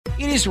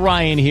It is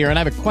Ryan here, and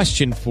I have a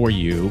question for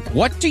you.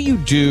 What do you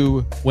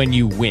do when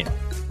you win?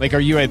 Like, are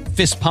you a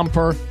fist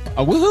pumper,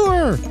 a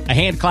woohooer, a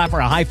hand clapper,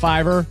 a high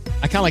fiver?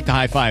 I kind of like the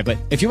high five, but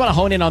if you want to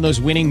hone in on those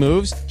winning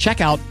moves,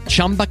 check out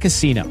Chumba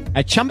Casino.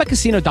 At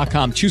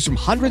ChumbaCasino.com, choose from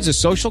hundreds of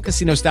social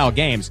casino-style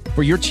games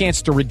for your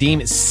chance to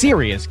redeem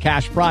serious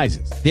cash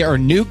prizes. There are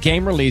new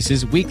game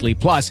releases weekly,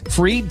 plus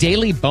free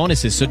daily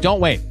bonuses. So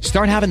don't wait.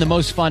 Start having the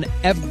most fun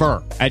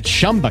ever at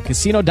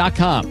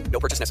ChumbaCasino.com.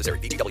 No purchase necessary.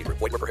 VGW Group.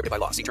 Void where prohibited by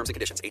law. See terms and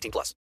conditions.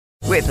 18+.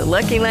 With the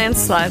Lucky Land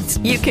Slots,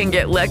 you can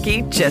get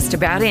lucky just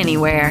about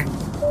anywhere.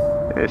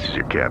 This is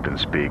your captain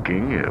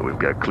speaking. We've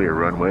got clear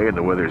runway and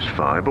the weather's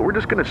fine, but we're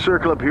just going to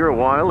circle up here a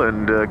while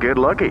and get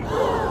lucky.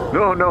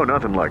 No,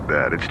 nothing like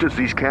that. It's just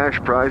these cash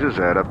prizes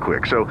add up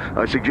quick. So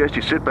I suggest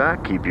you sit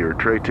back, keep your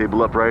tray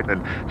table upright,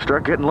 and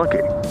start getting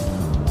lucky.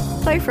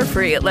 Play for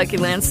free at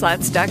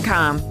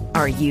LuckyLandSlots.com.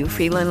 Are you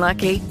feeling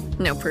lucky?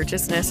 No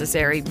purchase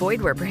necessary.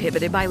 Void where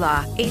prohibited by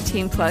law.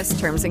 18+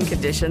 terms and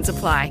conditions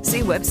apply.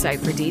 See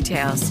website for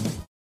details.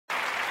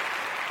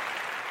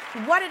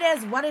 What it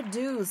is, what it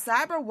do,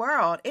 cyber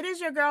world. It is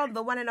your girl,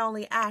 the one and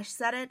only Ash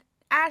Said It.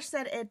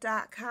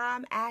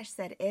 AshSaidIt.com,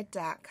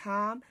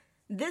 AshSaidIt.com.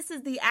 This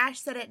is the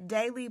Ash Said It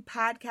Daily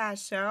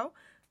Podcast Show.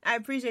 I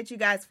appreciate you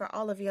guys for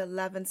all of your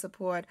love and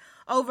support.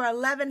 Over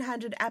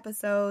 1,100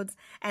 episodes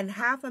and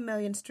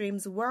 500,000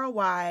 streams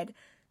worldwide.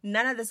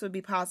 None of this would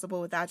be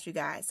possible without you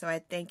guys, so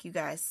I thank you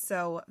guys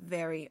so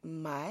very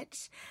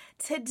much.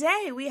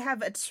 Today, we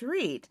have a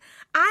treat.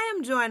 I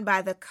am joined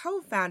by the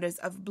co-founders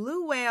of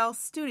Blue Whale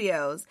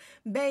Studios,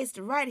 based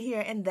right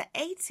here in the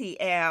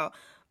ATL,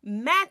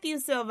 Matthew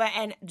Silva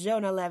and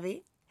Jonah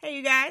Levy. Hey,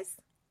 you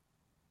guys.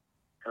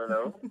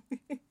 Hello.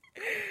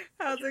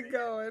 How's it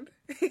going?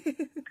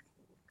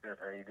 Good.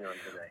 How are you doing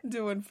today?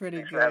 Doing pretty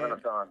Thanks good. for having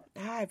us on.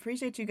 I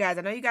appreciate you guys.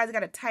 I know you guys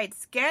got a tight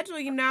schedule,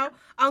 you know.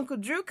 Uncle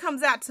Drew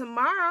comes out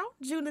tomorrow,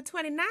 June the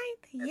 29th.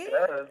 Yeah. It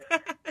does.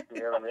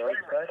 Yeah, I'm really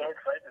excited.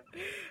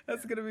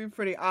 That's going to be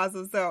pretty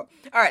awesome. So,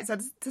 all right. So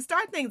to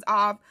start things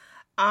off,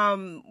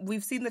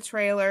 we've seen the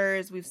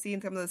trailers. We've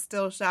seen some of the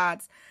still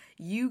shots.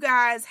 You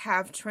guys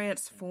have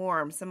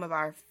transformed some of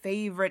our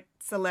favorite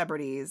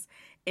celebrities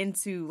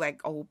into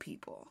like old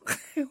people,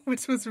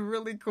 which was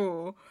really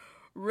cool.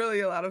 Really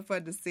a lot of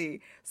fun to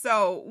see.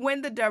 So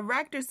when the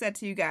director said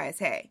to you guys,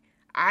 hey,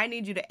 I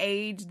need you to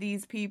age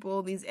these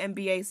people, these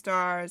NBA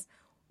stars,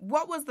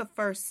 what was the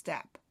first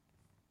step?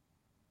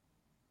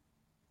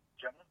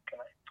 Jonah,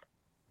 can I?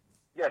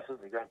 Yeah,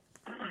 absolutely. Go ahead.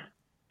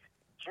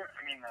 Sure.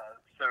 I mean,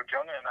 so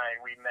Jonah and I,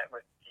 we met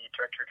with the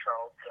director,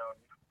 Charles Stone,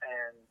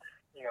 and,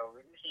 you know,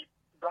 he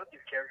brought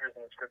these characters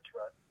in the script to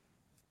us,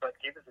 but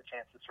gave us a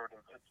chance to sort of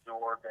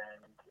absorb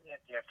and,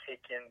 you know,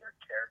 take in their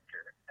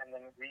character. And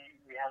then we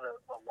had a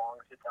long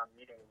sit-down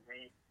meeting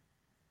where we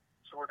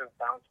sort of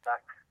bounced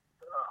back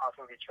off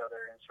of each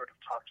other and sort of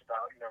talked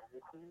about, you know,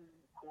 who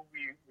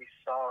we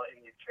saw in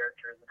these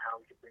characters and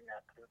how we could bring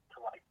that to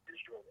life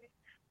visually.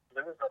 So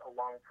there was a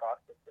long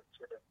process of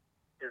sort of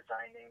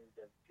designing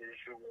the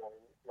visual,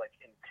 like,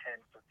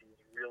 intent of these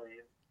really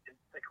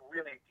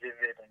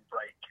vivid and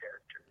bright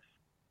characters.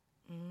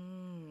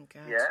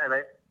 Gotcha. Yeah,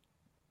 and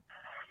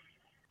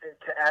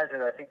to add to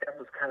that, I think that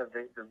was kind of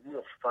the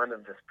real fun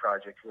of this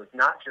project, was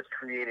not just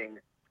creating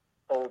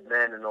old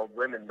men and old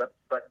women, but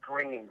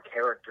bringing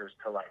characters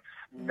to life,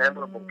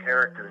 memorable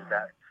characters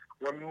that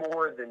were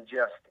more than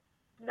just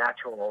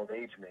natural old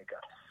age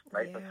makeups,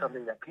 right? Yeah. But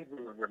something that people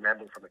would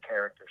remember from a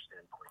character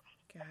standpoint.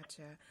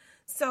 Gotcha.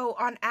 So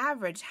on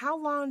average, how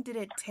long did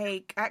it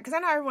take? Because I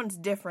know everyone's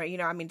different. You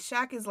know, I mean,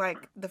 Shaq is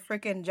like the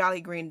freaking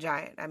Jolly Green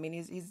Giant. I mean,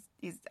 he's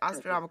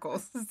astronomical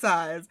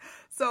size.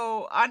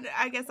 So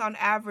I guess on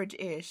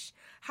average-ish,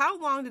 how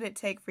long did it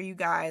take for you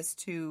guys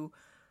to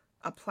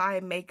apply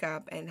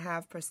makeup and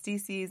have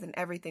prostheses and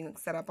everything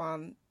set up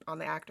on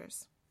the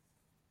actors?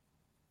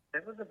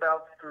 It was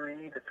about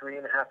 3 to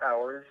 3.5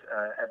 hours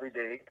every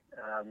day.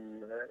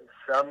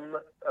 Some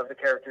of the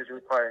characters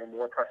requiring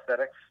more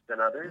prosthetics than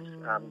others.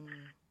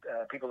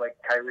 People like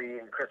Kyrie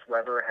and Chris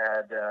Webber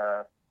had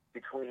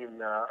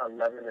between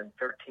 11 and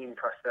 13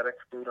 prosthetics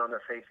glued on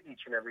their face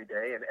each and every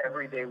day. And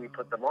every day we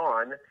put them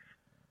on,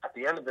 at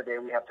the end of the day,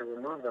 we have to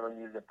remove them and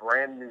use a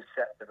brand new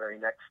set the very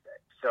next day.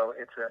 So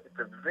it's a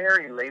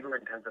very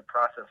labor-intensive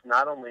process,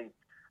 not only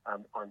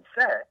on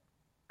set,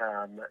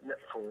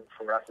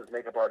 for us as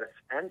makeup artists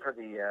and for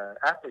the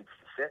athletes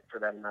to sit for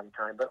that amount of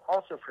time, but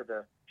also for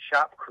the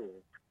shop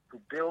crew who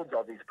builds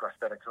all these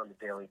prosthetics on a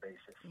daily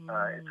basis.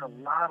 It's a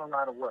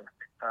lot of work,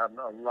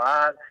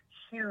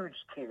 huge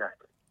team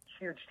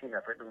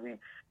effort. And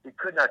we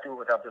could not do it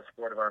without the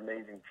support of our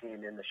amazing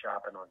team in the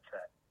shop and on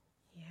set.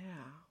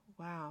 Yeah,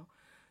 wow.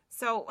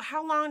 So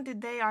how long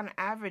did they, on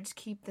average,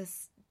 keep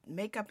this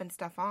makeup and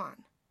stuff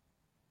on?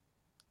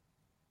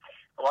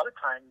 A lot of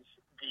times,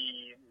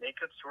 the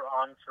makeups were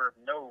on for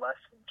no less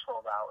than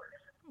 12 hours.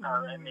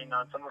 I mean,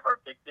 on some of our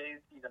big days,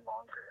 even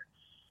longer.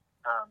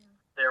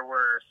 There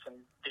were some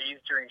days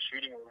during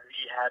shooting where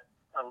we had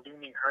a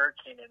looming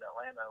hurricane in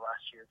Atlanta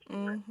last year that we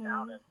were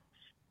down, and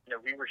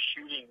we were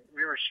shooting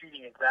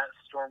as that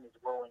storm was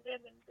rolling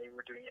in, and they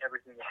were doing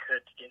everything they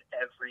could to get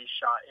every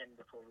shot in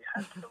before we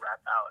had to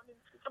wrap out. I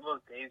mean, some of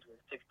those days were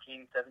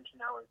 16,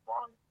 17 hours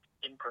long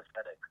in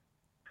prosthetics.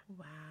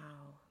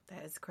 Wow,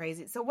 that is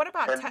crazy. So what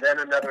about... And then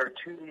another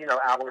 2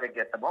 hour to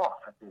get them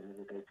off at the end of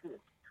the day, too.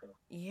 So,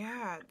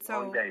 yeah,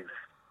 so... long days.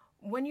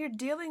 When you're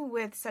dealing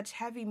with such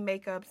heavy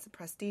makeups,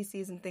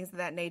 prostheses, and things of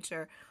that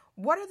nature,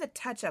 what are the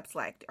touch-ups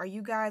like? Are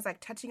you guys, like,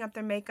 touching up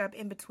their makeup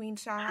in between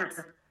shots?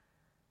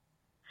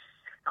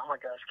 Oh, my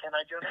gosh. Can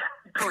I, Jonah?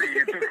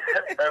 Please.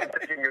 I'm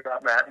thinking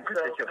about Matt in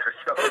particular.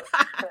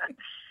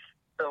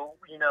 So,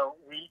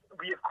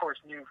 we of course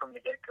knew from the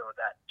get-go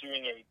that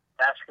doing a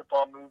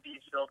basketball movie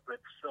filled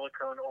with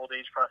silicone old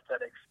age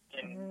prosthetics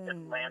in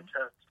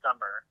Atlanta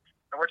summer,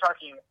 and we're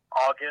talking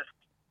August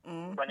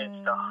when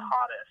it's the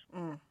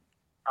hottest.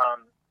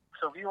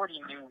 So we already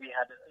knew we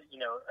had,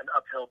 an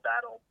uphill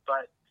battle,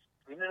 but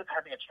we ended up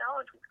having a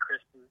challenge with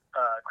Chris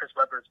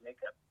Webber's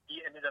makeup.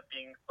 He ended up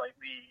being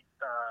slightly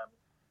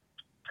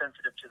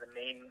sensitive to the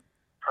main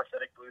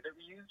prosthetic glue that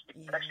we used, which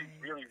is actually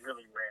really,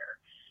 really rare.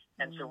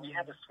 And so we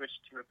had to switch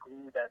to a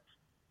glue that's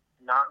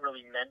not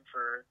really meant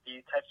for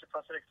these types of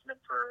prosthetics,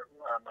 meant for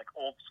like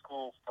old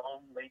school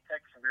foam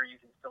latex, and we were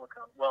using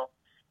silicone. Well,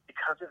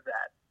 because of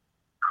that,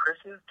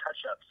 Chris's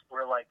touch-ups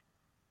were like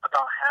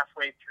about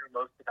halfway through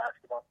most of the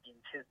basketball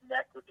scenes, his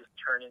neck would just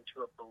turn into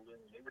a balloon.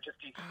 It would just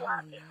be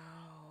flattened.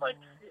 No. Like,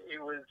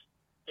 it was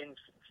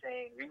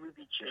insane. We would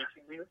be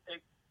chasing.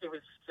 It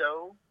was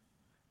so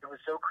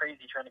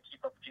crazy trying to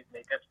keep up with these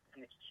makeups,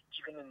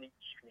 even in the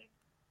evening,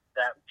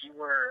 that we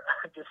were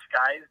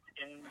disguised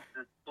in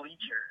the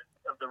bleachers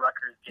of the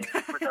Rutgers game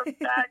with our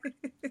bags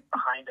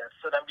behind us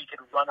so that we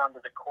could run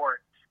onto the court,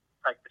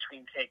 like,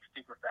 between takes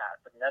super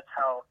fast. I mean, that's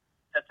how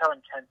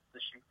intense the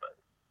shoot was.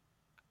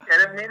 And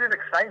it made it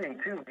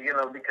exciting, too,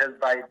 because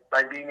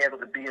by being able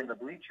to be in the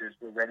bleachers,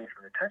 we're ready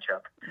for the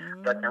touch-up.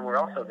 But then we're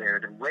also there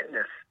to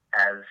witness,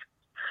 as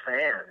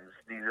fans,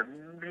 these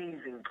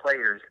amazing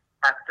players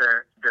at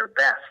their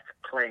best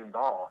playing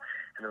ball.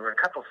 And there were a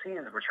couple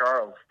scenes where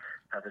Charles,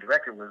 the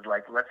director, was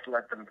like, let's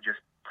let them just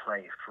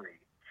play free.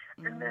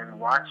 And then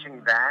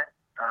watching that,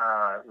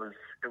 it was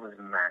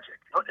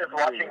magic. It was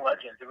watching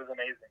Legends. It was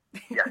amazing.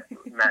 Yeah,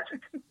 magic.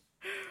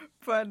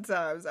 Fun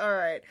times. All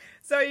right.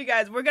 So, you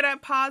guys, we're going to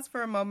pause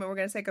for a moment. We're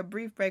going to take a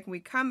brief break. When we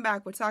come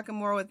back, we're talking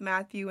more with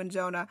Matthew and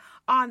Jonah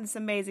on this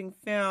amazing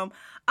film,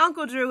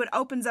 Uncle Drew. It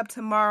opens up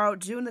tomorrow,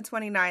 June the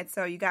 29th.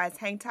 So, you guys,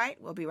 hang tight.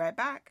 We'll be right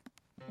back.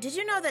 Did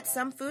you know that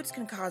some foods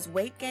can cause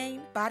weight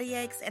gain, body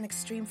aches, and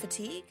extreme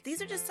fatigue?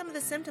 These are just some of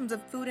the symptoms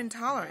of food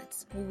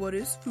intolerance. Well, what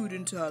is food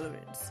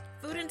intolerance?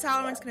 Food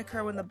intolerance can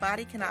occur when the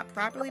body cannot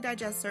properly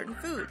digest certain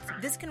foods.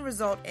 This can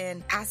result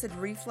in acid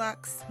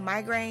reflux,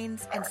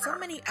 migraines, and so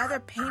many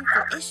other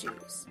painful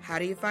issues. How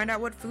do you find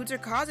out what foods are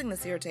causing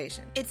this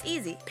irritation? It's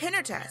easy.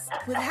 Pintertest.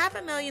 With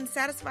 500,000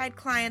 satisfied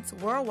clients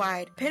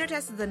worldwide,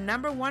 Pintertest is the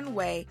 #1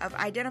 way of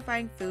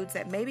identifying foods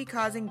that may be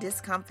causing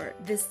discomfort.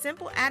 This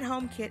simple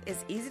at-home kit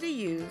is easy to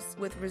use,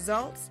 with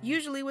results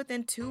usually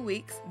within 2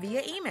 weeks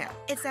via email.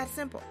 It's that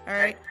simple, all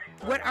right?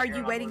 What are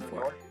you waiting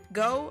for?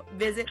 Go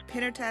visit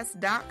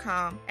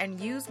Pintertest.com and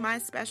use my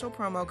special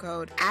promo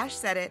code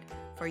AshSaidIt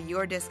for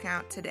your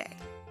discount today.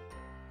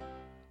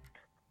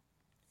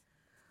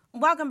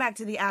 Welcome back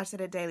to the Ash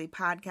Said It Daily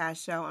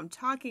podcast show. I'm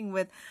talking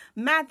with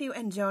Matthew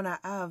and Jonah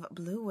of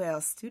Blue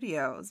Whale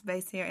Studios,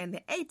 based here in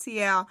the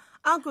ATL.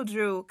 Uncle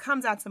Drew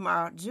comes out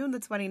tomorrow, June the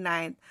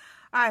 29th.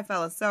 All right,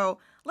 fellas, so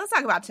let's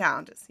talk about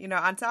challenges.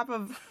 On top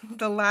of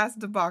the last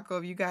debacle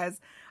of you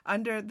guys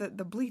under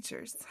the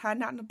bleachers,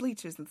 hiding out in the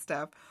bleachers and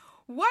stuff,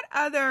 what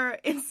other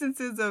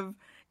instances of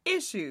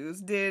issues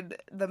did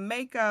the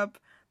makeup,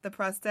 the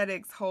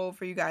prosthetics hold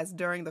for you guys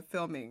during the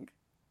filming?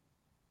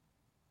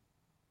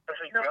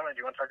 Jonah, do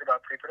you want to talk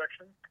about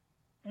pre-production?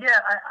 Yeah,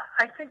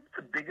 I think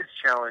the biggest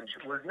challenge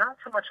was not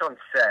so much on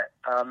set.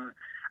 I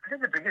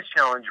think the biggest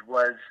challenge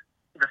was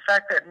the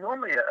fact that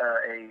normally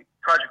a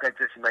project like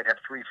this, you might have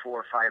 3,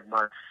 4, 5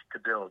 months to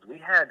build. We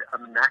had a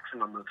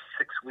maximum of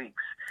 6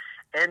 weeks.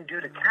 And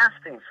due to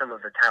casting some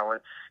of the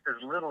talents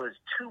as little as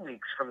 2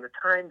 weeks from the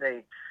time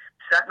they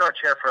sat in our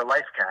chair for a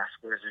life cast,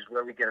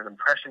 where we get an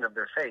impression of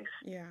their face,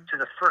 to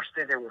the first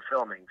day they were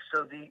filming.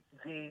 So the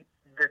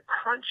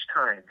crunch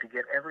time to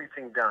get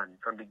everything done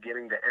from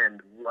beginning to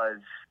end was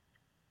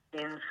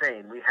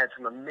insane. We had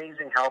some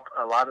amazing help.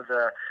 A lot of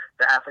the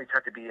athletes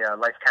had to be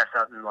life cast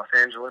out in Los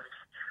Angeles,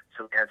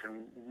 so we had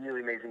some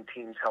really amazing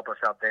teams help us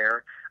out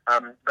there.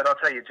 But I'll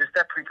tell you, just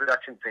that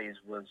pre-production phase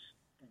was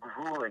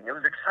grueling. It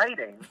was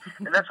exciting,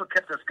 and that's what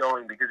kept us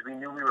going, because we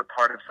knew we were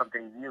part of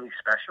something really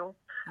special.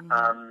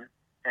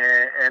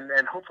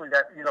 And hopefully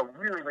that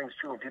really rings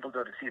true when people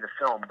go to see the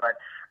film. But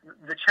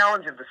the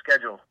challenge of the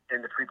schedule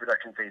in the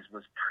pre-production phase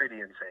was pretty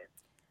insane.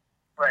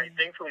 Right.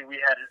 Thankfully, we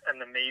had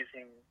an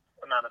amazing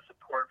amount of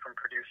support from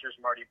producers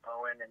Marty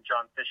Bowen and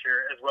John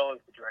Fisher, as well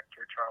as the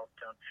director Charles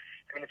Stone.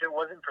 I mean, if it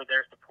wasn't for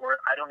their support,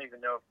 I don't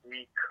even know if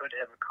we could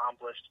have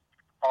accomplished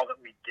all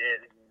that we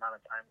did in the amount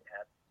of time we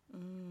had.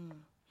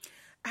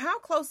 How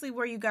closely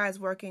were you guys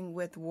working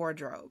with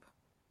wardrobe?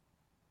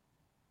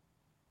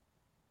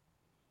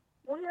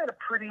 We had a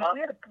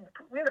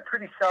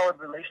pretty solid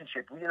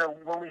relationship.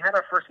 When we had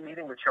our first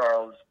meeting with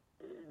Charles,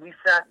 we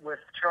sat with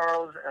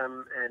Charles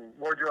and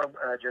wardrobe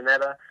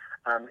Janetta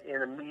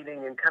in a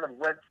meeting and kind of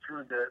went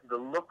through the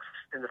looks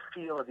and the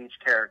feel of each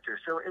character.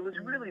 So it was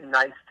really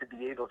nice to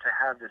be able to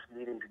have this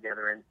meeting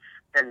together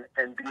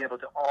and be able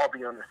to all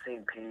be on the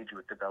same page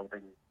with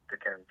developing the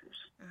characters.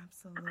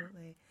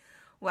 Absolutely.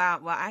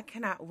 Wow. Well, I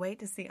cannot wait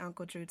to see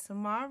Uncle Drew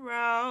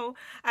tomorrow.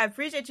 I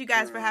appreciate you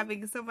guys for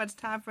having so much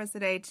time for us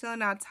today,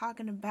 chilling out,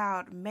 talking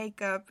about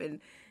makeup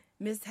and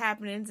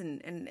mishappenings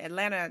and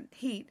Atlanta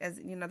heat. As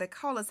you know, they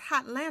call us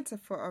Hot Atlanta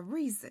for a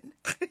reason.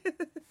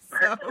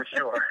 For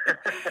sure.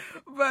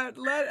 But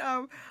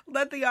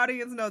let the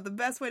audience know the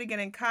best way to get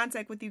in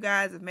contact with you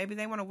guys, if maybe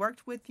they want to work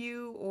with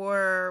you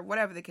or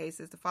whatever the case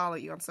is, to follow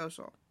you on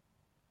social.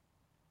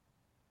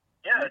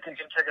 Yeah, you can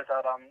check us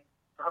out on...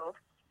 Go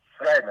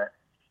ahead, Matt.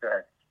 Go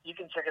ahead. You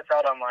can check us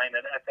out online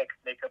at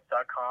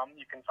fxmakeup.com.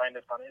 You can find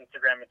us on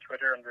Instagram and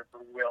Twitter under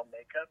Blue Whale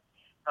Makeup.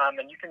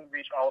 And you can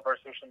reach all of our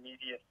social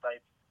media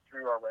sites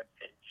through our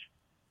webpage.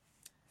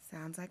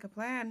 Sounds like a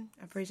plan.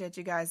 I appreciate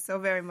you guys so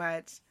very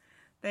much.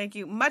 Thank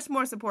you. Much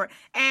more support.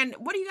 And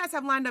what do you guys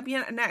have lined up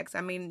next?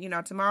 I mean,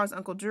 tomorrow's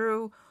Uncle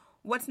Drew.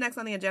 What's next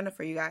on the agenda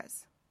for you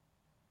guys?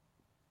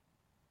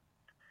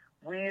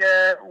 We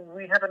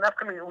have an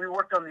upcoming. We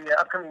worked on the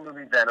upcoming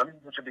movie Venom,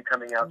 which will be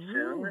coming out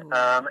soon,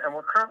 and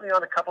we're currently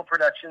on a couple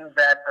productions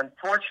that,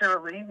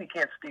 unfortunately, we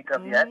can't speak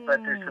of yet.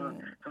 But there's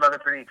some other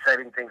pretty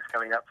exciting things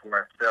coming up for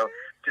us. So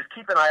just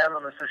keep an eye out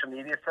on the social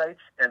media sites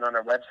and on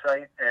our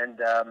website, and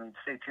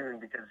stay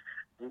tuned because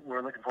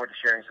we're looking forward to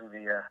sharing some of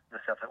the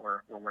stuff that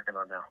we're working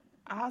on now.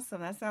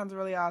 Awesome! That sounds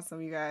really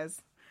awesome, you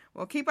guys.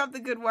 Well, keep up the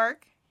good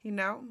work.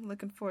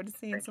 Looking forward to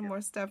seeing some more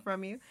stuff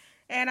from you.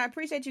 And I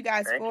appreciate you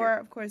guys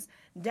of course,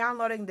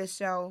 downloading this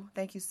show.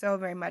 Thank you so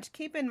very much.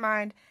 Keep in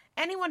mind,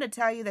 anyone to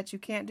tell you that you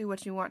can't do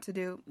what you want to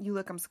do, you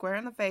look them square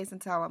in the face and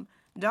tell them,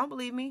 don't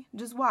believe me,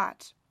 just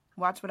watch.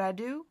 Watch what I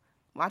do.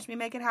 Watch me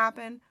make it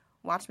happen.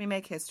 Watch me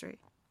make history.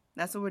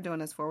 That's what we're doing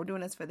this for. We're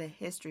doing this for the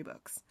history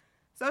books.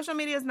 Social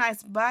media is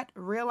nice, but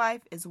real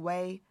life is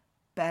way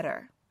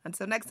better.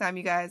 Until next time,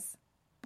 you guys.